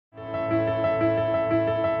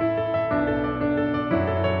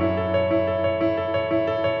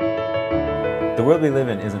The world we live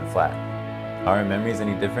in isn't flat. Are our memories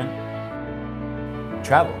any different?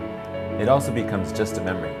 Travel. It also becomes just a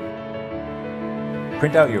memory.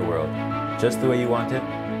 Print out your world, just the way you want it,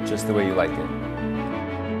 just the way you like it.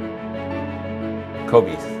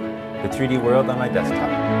 Cobees, the 3D world on my desktop.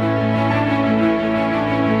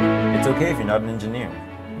 It's okay if you're not an engineer.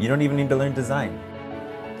 You don't even need to learn design.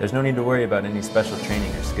 There's no need to worry about any special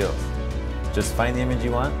training or skills. Just find the image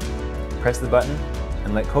you want, press the button,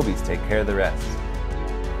 and let Cobees take care of the rest.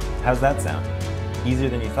 How's that sound? Easier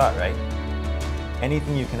than you thought, right?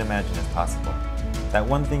 Anything you can imagine is possible. That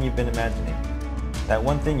one thing you've been imagining, that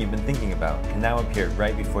one thing you've been thinking about can now appear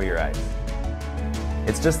right before your eyes.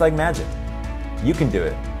 It's just like magic. You can do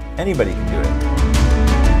it. Anybody can do it.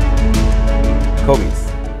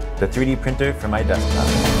 Cobees, the 3D printer for my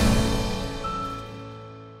desktop.